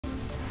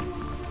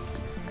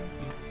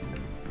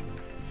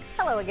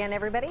Hello again,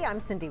 everybody. I'm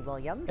Cindy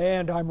Williams.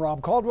 And I'm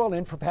Rob Caldwell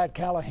in for Pat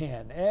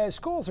Callahan. As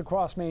schools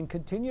across Maine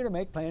continue to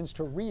make plans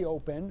to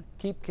reopen,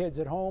 keep kids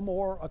at home,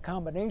 or a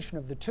combination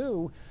of the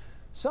two,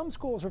 some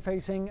schools are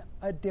facing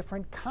a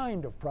different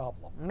kind of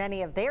problem.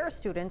 Many of their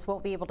students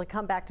won't be able to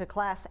come back to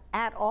class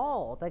at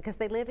all because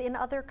they live in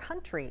other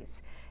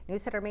countries.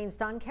 News Center Maine's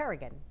Don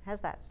Kerrigan has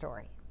that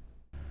story.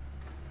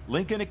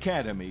 Lincoln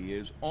Academy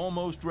is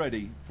almost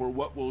ready for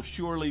what will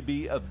surely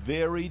be a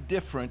very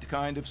different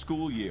kind of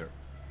school year.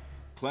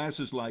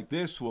 Classes like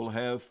this will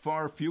have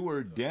far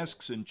fewer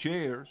desks and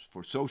chairs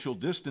for social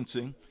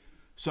distancing.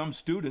 Some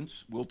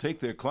students will take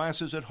their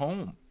classes at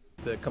home.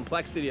 The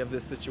complexity of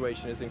this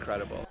situation is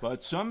incredible.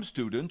 But some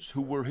students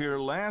who were here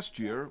last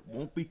year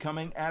won't be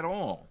coming at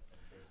all.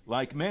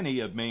 Like many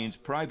of Maine's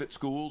private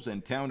schools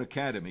and town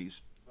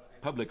academies,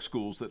 public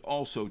schools that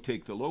also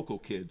take the local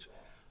kids,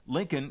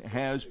 Lincoln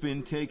has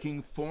been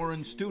taking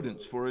foreign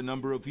students for a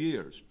number of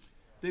years.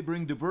 They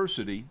bring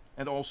diversity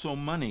and also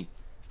money.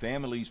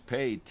 Families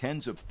pay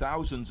tens of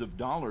thousands of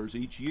dollars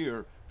each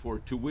year for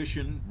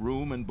tuition,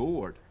 room, and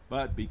board.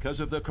 But because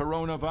of the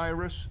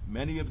coronavirus,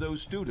 many of those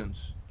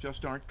students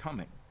just aren't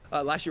coming.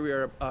 Last year we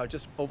were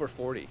just over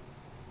 40.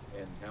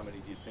 And how many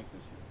do you think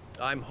this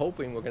year? I'm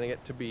hoping we're going to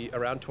get to be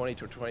around 20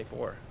 to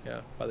 24,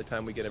 by the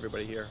time we get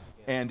everybody here.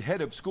 And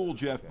head of school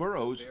Jeff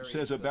Burrows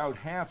says about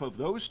half of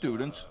those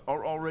students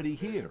are already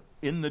here,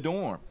 in the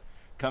dorm,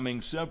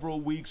 coming several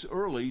weeks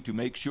early to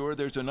make sure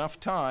there's enough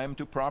time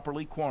to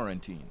properly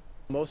quarantine.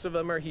 Most of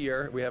them are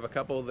here. We have a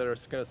couple that are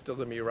still going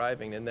to be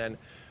arriving, and then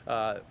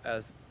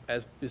as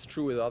is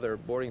true with other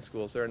boarding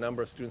schools, there are a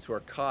number of students who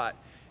are caught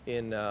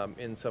in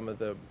some of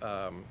the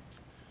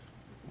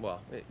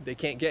they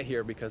can't get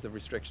here because of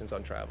restrictions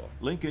on travel.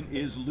 Lincoln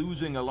is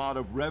losing a lot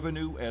of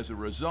revenue as a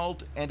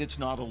result, and it's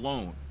not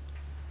alone.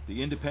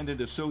 The Independent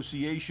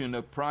Association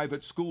of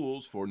Private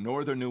Schools for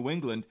Northern New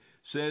England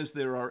says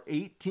there are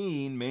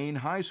 18 Maine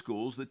high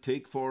schools that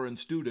take foreign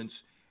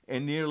students,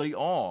 and nearly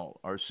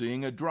all are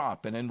seeing a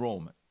drop in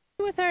enrollment.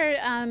 With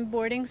our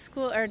boarding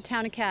school or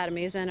town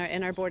academies and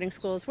in our boarding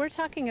schools, we're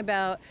talking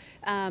about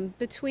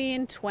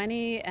between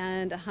 20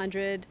 and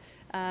 100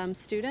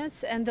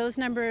 students, and those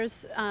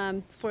numbers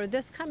for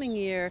this coming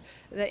year,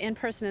 the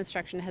in-person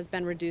instruction has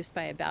been reduced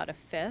by about a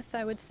fifth,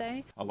 I would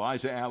say.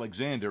 Eliza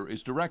Alexander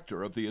is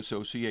director of the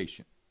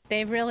association.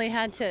 They've really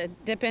had to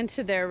dip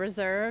into their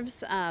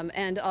reserves,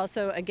 and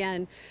also,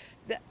 again,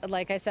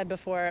 like I said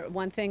before,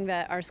 one thing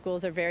that our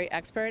schools are very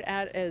expert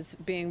at is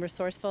being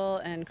resourceful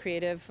and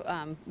creative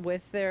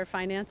with their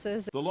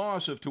finances. The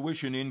loss of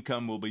tuition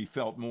income will be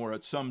felt more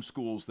at some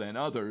schools than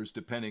others,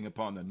 depending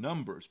upon the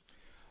numbers.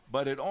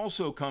 But it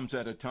also comes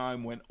at a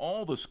time when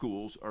all the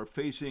schools are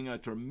facing a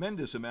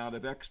tremendous amount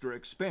of extra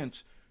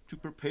expense to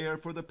prepare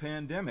for the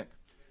pandemic.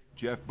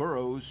 Jeff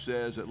Burrows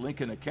says at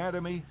Lincoln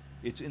Academy,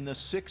 it's in the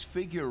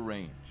six-figure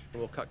range.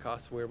 We'll cut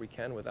costs where we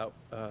can without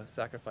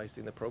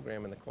sacrificing the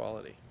program and the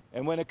quality.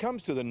 And when it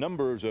comes to the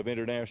numbers of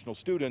international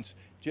students,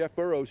 Jeff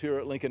Burrows here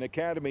at Lincoln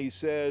Academy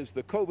says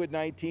the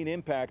COVID-19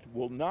 impact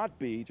will not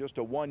be just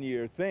a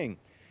one-year thing.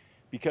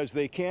 Because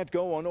they can't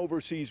go on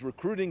overseas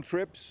recruiting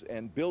trips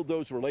and build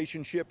those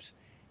relationships,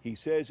 he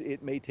says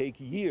it may take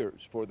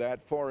years for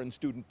that foreign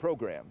student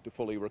program to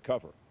fully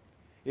recover.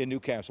 In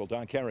Newcastle,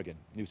 Don Kerrigan,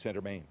 News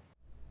Center, Maine.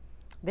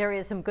 There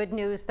is some good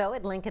news, though,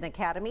 at Lincoln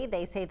Academy.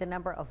 They say the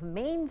number of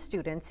Maine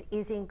students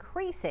is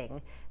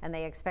increasing, and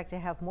they expect to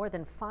have more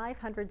than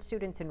 500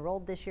 students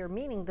enrolled this year,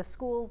 meaning the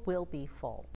school will be full.